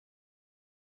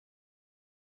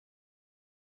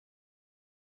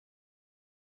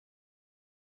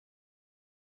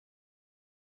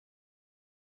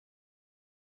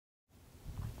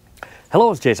Hello,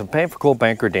 it's Jason Payne for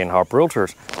Coldwell and Harper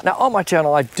Realtors. Now on my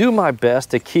channel, I do my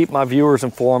best to keep my viewers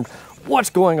informed what's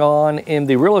going on in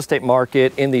the real estate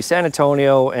market in the San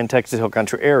Antonio and Texas Hill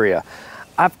Country area.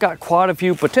 I've got quite a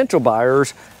few potential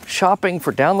buyers shopping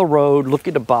for down the road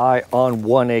looking to buy on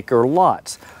 1 acre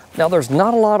lots. Now there's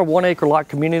not a lot of 1 acre lot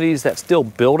communities that's still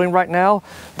building right now.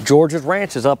 George's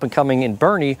Ranch is up and coming in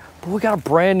BOERNE, but we got a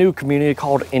brand new community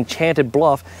called Enchanted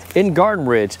Bluff in Garden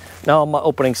Ridge. Now on my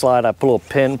opening slide, I put a little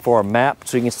pin for a map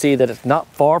so you can see that it's not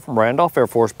far from Randolph Air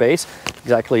Force Base,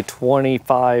 exactly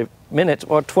 25 minutes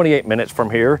or 28 minutes from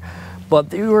here.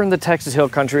 But we were in the Texas Hill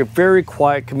Country, a very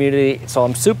quiet community, so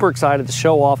I'm super excited to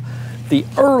show off the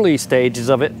early stages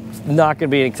of it. It's not going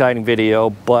to be an exciting video,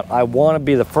 but I want to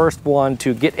be the first one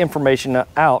to get information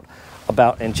out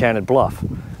about Enchanted Bluff.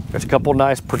 There's a couple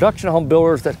nice production home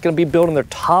builders that's going to be building their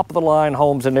top of the line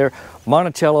homes in there.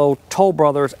 Monticello, Toll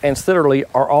Brothers, and Sitterly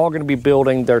are all going to be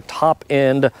building their top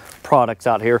end products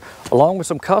out here, along with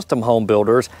some custom home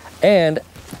builders. And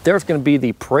there's going to be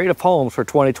the parade of homes for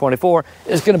 2024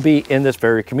 is going to be in this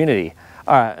very community.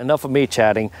 All right, enough of me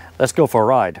chatting. Let's go for a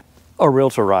ride, a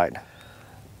realtor ride.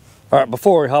 All right,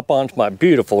 before we hop on to my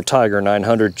beautiful Tiger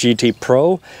 900 GT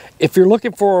Pro, if you're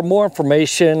looking for more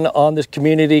information on this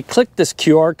community, click this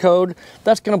QR code.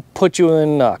 That's going to put you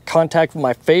in contact with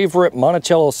my favorite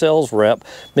Monticello sales rep,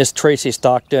 Miss Tracy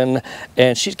Stockton,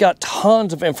 and she's got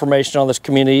tons of information on this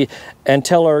community. And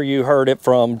tell her you heard it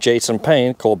from Jason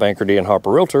Payne, Coldwell and Harper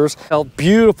Realtors. Now,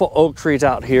 beautiful oak trees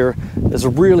out here. It's a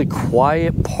really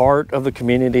quiet part of the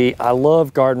community. I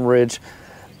love Garden Ridge.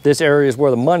 This area is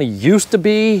where the money used to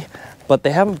be, but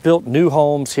they haven't built new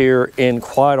homes here in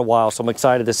quite a while, so I'm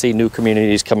excited to see new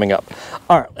communities coming up.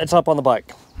 All right, let's hop on the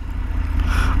bike.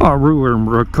 We're in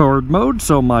record mode,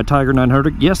 so my Tiger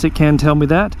 900, yes, it can tell me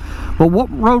that. But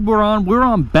what road we're on? We're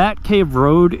on Bat Cave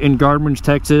Road in Garden Ridge,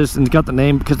 Texas, and it's got the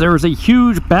name because there is a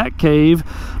huge bat cave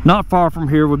not far from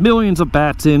here with millions of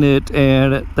bats in it,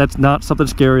 and that's not something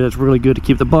scary. That's really good to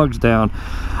keep the bugs down.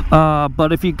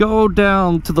 But if you go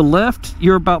down to the left,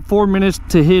 you're about 4 minutes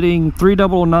to hitting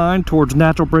 3009 towards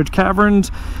Natural Bridge Caverns.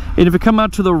 And if you come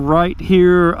out to the right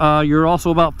here, you're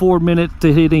also about 4 minutes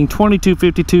to hitting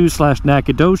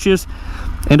 2252/Nacogdoches.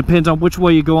 And depends on which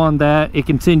way you go on that, it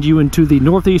can send you into the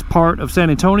northeast part of San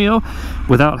Antonio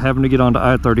without having to get onto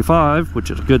I-35, which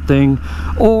is a good thing,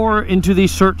 or into the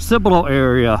Church-Cibolo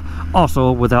area,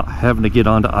 also without having to get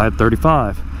onto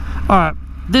I-35. All right,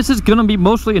 this is going to be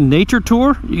mostly a nature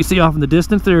tour. You can see off in the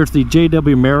distance, there's the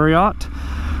JW Marriott.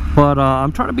 But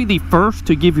I'm trying to be the first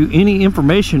to give you any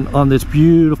information on this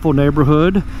beautiful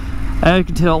neighborhood. As you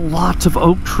can tell, lots of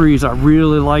oak trees. I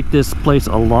really like this place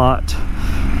a lot.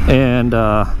 And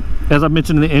as I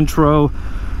mentioned in the intro,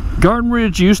 Garden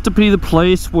Ridge used to be the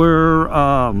place where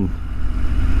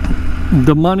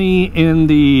the money in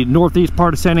the northeast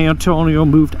part of San Antonio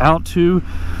moved out to.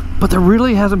 But there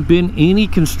really hasn't been any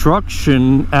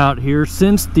construction out here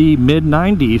since the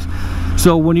mid-90s.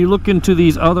 So when you look into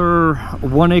these other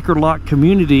 1 acre lot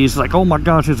communities, like, oh my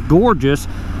gosh, it's gorgeous,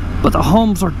 but the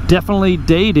homes are definitely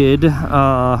dated.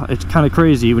 It's kind of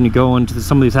crazy when you go into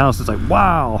some of these houses, like,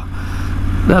 wow,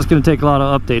 that's going to take a lot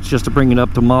of updates just to bring it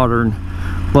up to modern.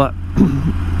 But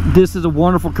this is a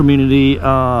wonderful community.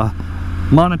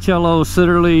 Monticello,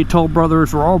 Sitterly, Toll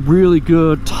Brothers are all really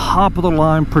good, top of the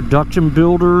line production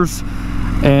builders,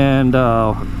 and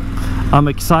I'm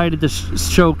excited to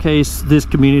showcase this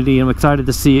community. I'm excited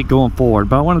to see it going forward,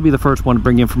 but I want to be the first one to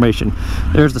bring information.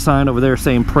 There's the sign over there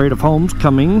saying parade of homes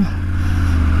coming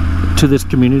to this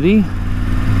community,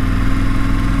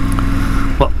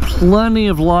 but plenty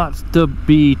of lots to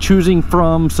be choosing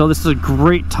from, so this is a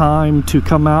great time to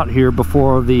come out here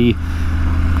before the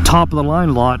top of the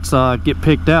line lots get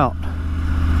picked out.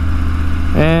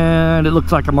 And it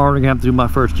looks like I'm already gonna have to do my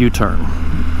first U-turn.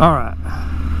 All right,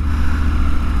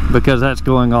 because that's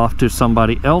going off to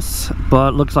somebody else,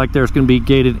 but looks like there's going to be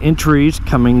gated entries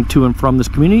coming to and from this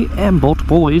community and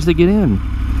multiple ways to get in.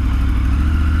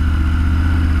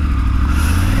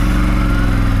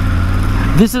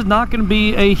 This is not going to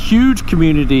be a huge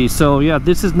community, so yeah,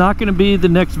 this is not going to be the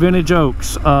next Vintage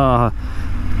Oaks.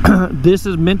 This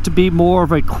is meant to be more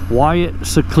of a quiet,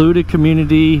 secluded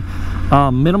community.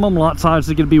 Minimum lot size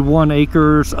is going to be 1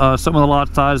 acres. Some of the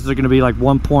lot sizes are going to be like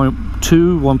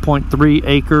 1.2, 1.3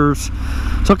 acres.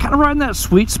 So kind of right in that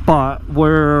sweet spot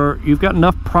where you've got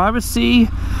enough privacy,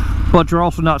 but you're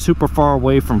also not super far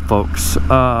away from folks.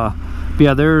 But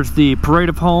yeah, there's the parade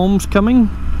of homes coming,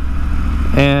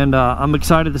 and I'm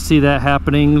excited to see that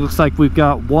happening. Looks like we've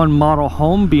got one model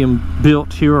home being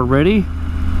built here already.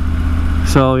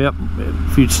 So yep,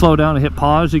 if you slow down and hit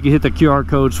pause, you can hit the QR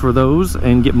codes for those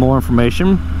and get more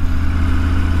information.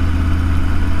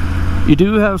 You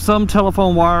do have some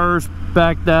telephone wires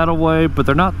back that away, but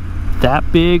they're not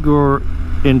that big or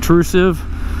intrusive.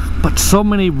 But so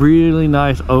many really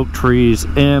nice oak trees,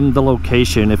 and the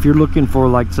location. If you're looking for,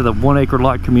 like, to the 1 acre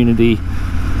lot community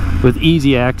with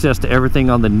easy access to everything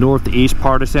on the northeast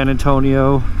part of San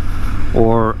Antonio,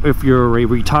 or if you're a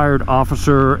retired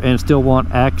officer and still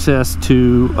want access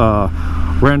to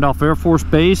Randolph Air Force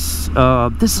Base,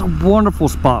 this is a wonderful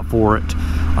spot for it.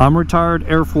 I'm retired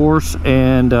Air Force,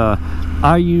 and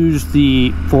I use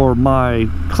for my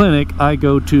clinic, I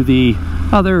go to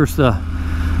there's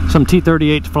some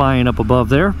T-38s flying up above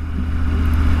there.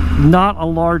 Not a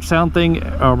large sound thing.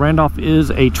 Randolph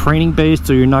is a training base,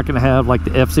 so you're not going to have like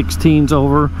the F-16s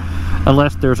over,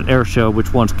 unless there's an air show,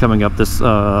 which one's coming up this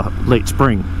late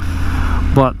spring.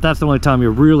 But that's the only time you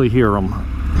really hear them.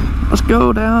 Let's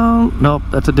go down. Nope,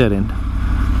 that's a dead end.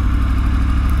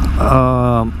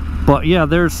 But yeah,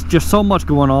 there's just so much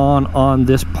going on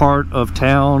this part of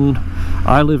town.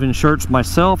 I live in Schertz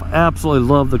myself. Absolutely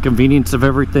love the convenience of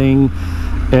everything.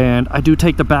 And I do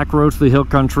take the back roads to the hill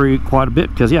country quite a bit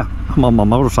because, yeah, I'm on my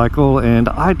motorcycle and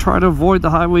I try to avoid the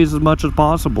highways as much as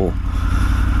possible.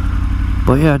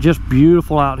 But yeah, just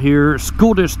beautiful out here.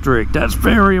 School district, that's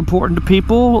very important to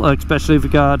people, especially if you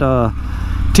got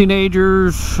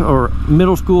teenagers or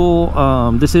middle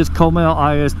school. This is Coldwell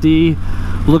ISD.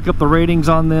 Look up the ratings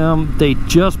on them. They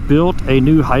just built a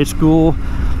new high school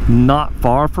not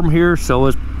far from here, so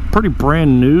it's pretty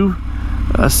brand new.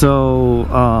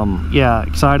 Yeah,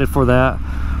 excited for that.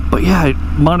 But yeah,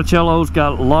 Monticello's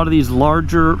got a lot of these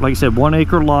larger, like I said, 1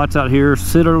 acre lots out here,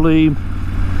 Sitterly.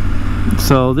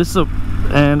 So this is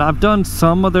and I've done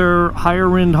some of their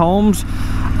higher end homes.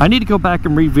 I need to go back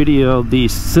and re-video the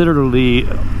Sitterly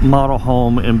model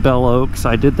home in Bell Oaks.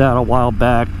 I did that a while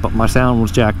back, but my sound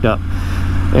was jacked up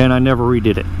and I never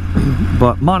redid it.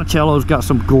 But Monticello's got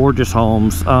some gorgeous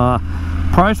homes.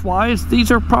 Price wise, these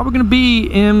are probably going to be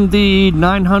in the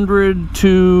 $900,000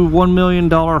 to $1 million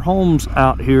homes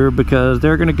out here, because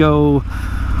they're going to go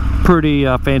pretty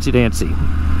fancy dancy.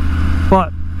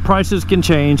 But prices can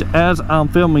change. As I'm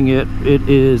filming it, it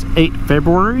is 8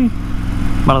 February.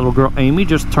 My little girl Amy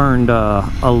just turned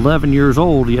 11 years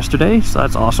old yesterday, so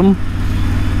that's awesome.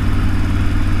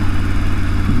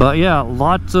 But yeah,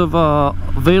 lots of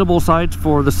available sites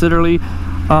for the Sitterly.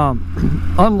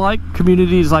 Unlike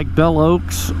communities like Bell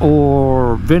Oaks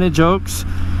or Vintage Oaks,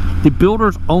 the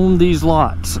builders own these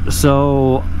lots.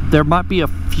 So there might be a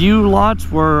few lots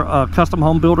where custom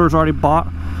home builders already bought,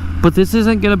 but this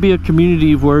isn't going to be a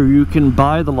community where you can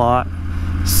buy the lot,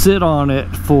 sit on it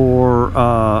for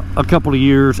a couple of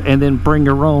years, and then bring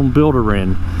your own builder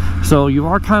in. So you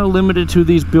are kind of limited to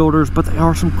these builders, but they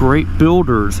are some great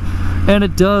builders, and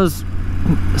it does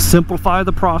simplify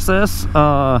the process.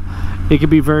 It can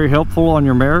be very helpful on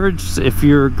your marriage if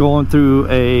you're going through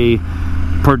a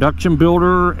production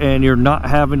builder and you're not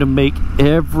having to make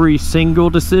every single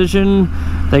decision.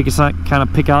 They can kind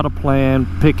of pick out a plan,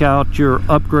 pick out your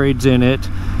upgrades in it,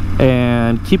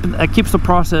 and that keeps the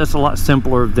process a lot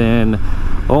simpler than,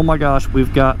 oh my gosh,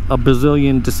 we've got a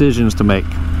bazillion decisions to make.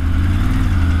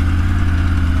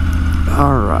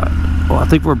 All right, well, I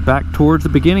think we're back towards the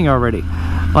beginning already.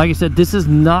 Like I said, this is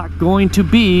not going to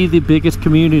be the biggest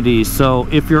community, so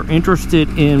if you're interested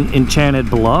in Enchanted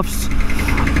Bluffs,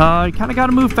 you kind of got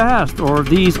to move fast, or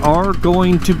these are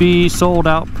going to be sold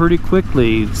out pretty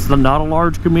quickly. It's not a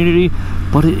large community,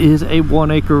 but it is a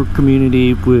 1 acre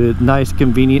community with nice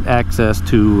convenient access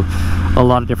to a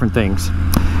lot of different things.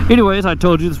 Anyways, I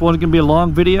told you this wasn't going to be a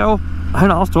long video,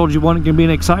 and I also told you it wasn't going to be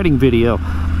an exciting video.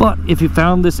 But if you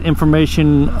found this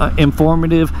information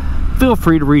informative, feel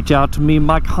free to reach out to me.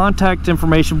 My contact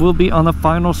information will be on the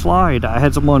final slide. I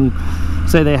had someone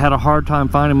say they had a hard time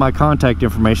finding my contact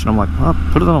information. I'm like, well,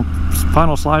 put it on the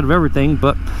final slide of everything,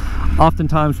 but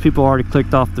oftentimes people already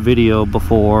clicked off the video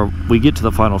before we get to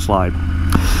the final slide.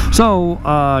 So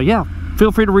yeah,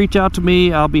 feel free to reach out to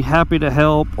me. I'll be happy to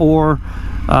help, or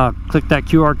click that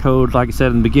QR code, like I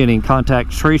said in the beginning,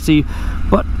 contact Tracy.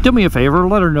 But do me a favor,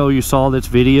 let her know you saw this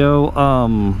video.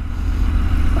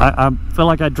 I feel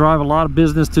like I drive a lot of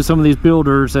business to some of these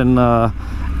builders, and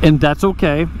that's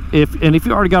okay. If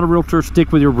you already got a realtor,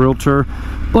 stick with your realtor.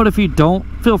 But if you don't,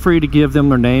 feel free to give them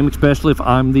their name, especially if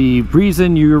I'm the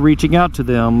reason you're reaching out to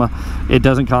them. It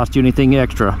doesn't cost you anything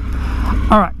extra.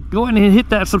 All right, go ahead and hit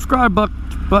that subscribe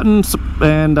button,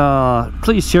 and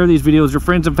please share these videos with your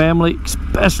friends and family,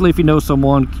 especially if you know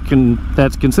someone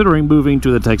that's considering moving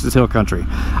to the Texas Hill Country.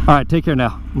 All right, take care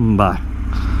now. Bye.